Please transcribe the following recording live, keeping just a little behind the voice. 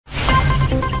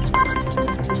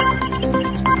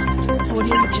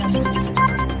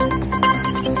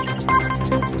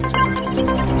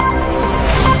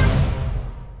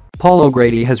Paul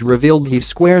O'Grady has revealed he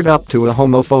squared up to a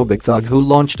homophobic thug who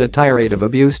launched a tirade of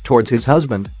abuse towards his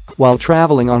husband while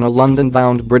traveling on a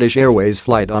London-bound British Airways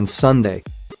flight on Sunday.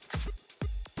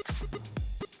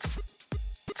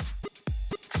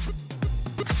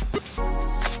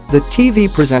 The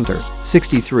TV presenter,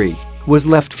 63, was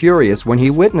left furious when he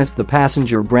witnessed the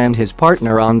passenger brand his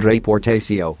partner Andre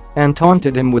Portasio and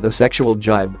taunted him with a sexual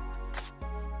jibe.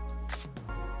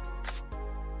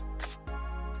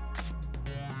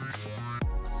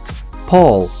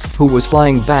 Paul, who was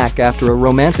flying back after a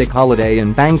romantic holiday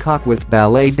in Bangkok with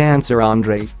ballet dancer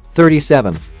Andre,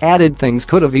 37, added things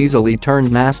could have easily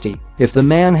turned nasty if the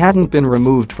man hadn't been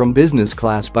removed from business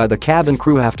class by the cabin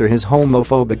crew after his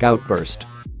homophobic outburst.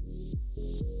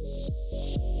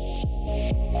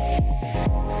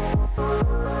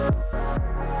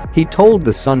 He told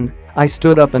The Sun, "I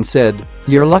stood up and said,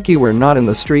 'You're lucky we're not in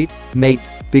the street, mate,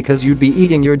 because you'd be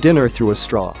eating your dinner through a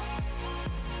straw.'"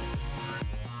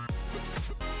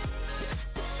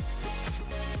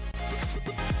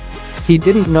 He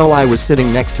didn't know I was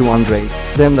sitting next to Andre,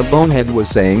 then the bonehead was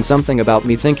saying something about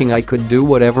me thinking I could do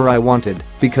whatever I wanted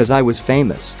because I was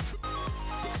famous.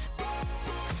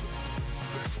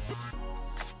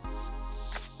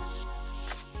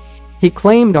 He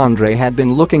claimed Andre had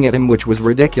been looking at him, which was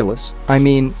ridiculous. I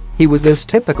mean, he was this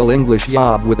typical English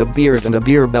yob with a beard and a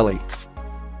beer belly.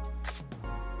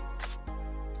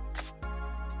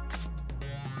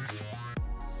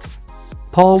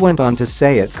 Paul went on to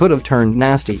say it could have turned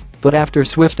nasty, but after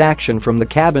swift action from the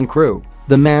cabin crew,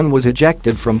 the man was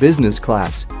ejected from business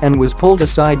class and was pulled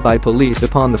aside by police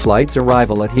upon the flight's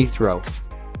arrival at Heathrow.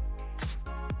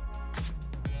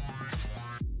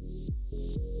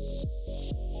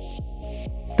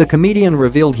 The comedian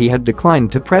revealed he had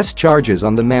declined to press charges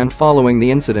on the man following the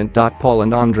incident. Paul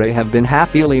and Andre have been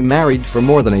happily married for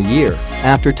more than a year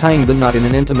after tying the knot in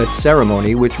an intimate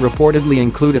ceremony which reportedly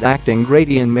included acting great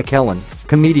Ian McKellen,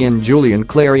 comedian Julian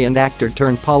Clary and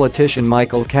actor-turned-politician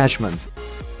Michael Cashman.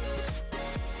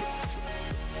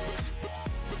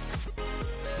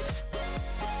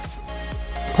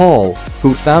 Paul,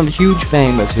 who found huge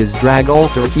fame as his drag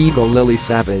alter ego Lily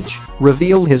Savage,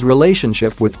 revealed his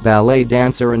relationship with ballet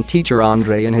dancer and teacher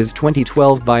Andre in his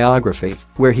 2012 biography,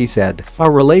 where he said,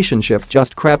 "Our relationship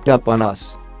just crept up on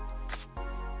us.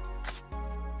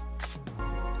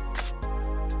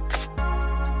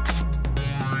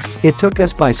 It took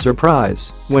us by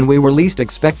surprise when we were least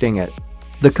expecting it."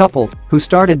 The couple, who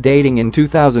started dating in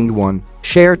 2001,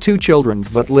 share 2 children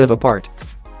but live apart.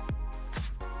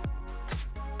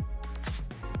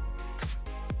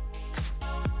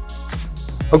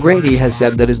 O'Grady has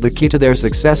said that is the key to their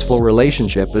successful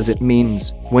relationship, as it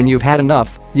means, when you've had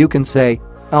enough, you can say,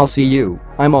 "I'll see you,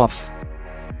 I'm off."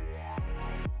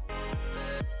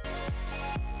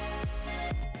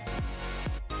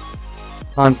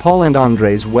 On Paul and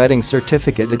Andre's wedding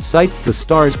certificate it cites the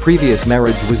star's previous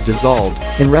marriage was dissolved,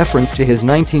 in reference to his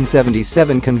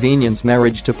 1977 convenience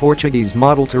marriage to Portuguese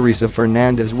model Teresa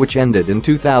Fernandez, which ended in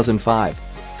 2005.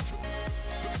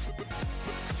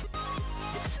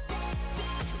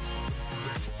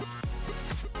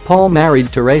 Paul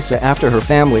married Theresa after her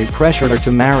family pressured her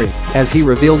to marry, as he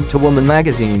revealed to Woman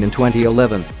magazine in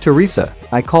 2011. "Theresa,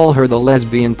 I call her the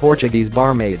lesbian Portuguese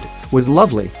barmaid, was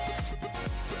lovely.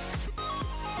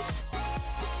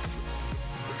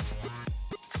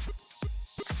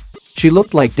 She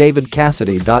looked like David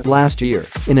Cassidy.Last year."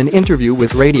 In an interview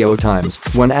with Radio Times,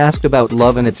 when asked about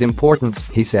love and its importance,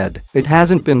 he said, "It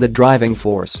hasn't been the driving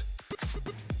force.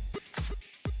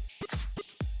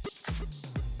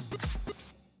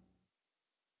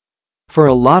 For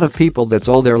a lot of people that's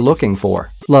all they're looking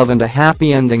for, love and a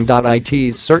happy ending.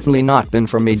 It's certainly not been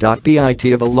for me.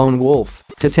 Bit of a lone wolf,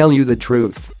 to tell you the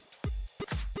truth.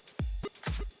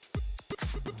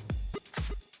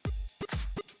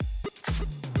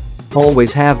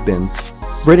 Always have been."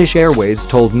 British Airways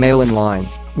told MailOnline,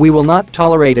 "We will not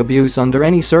tolerate abuse under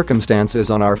any circumstances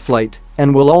on our flight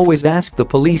and will always ask the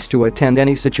police to attend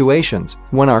any situations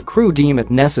when our crew deem it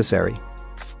necessary."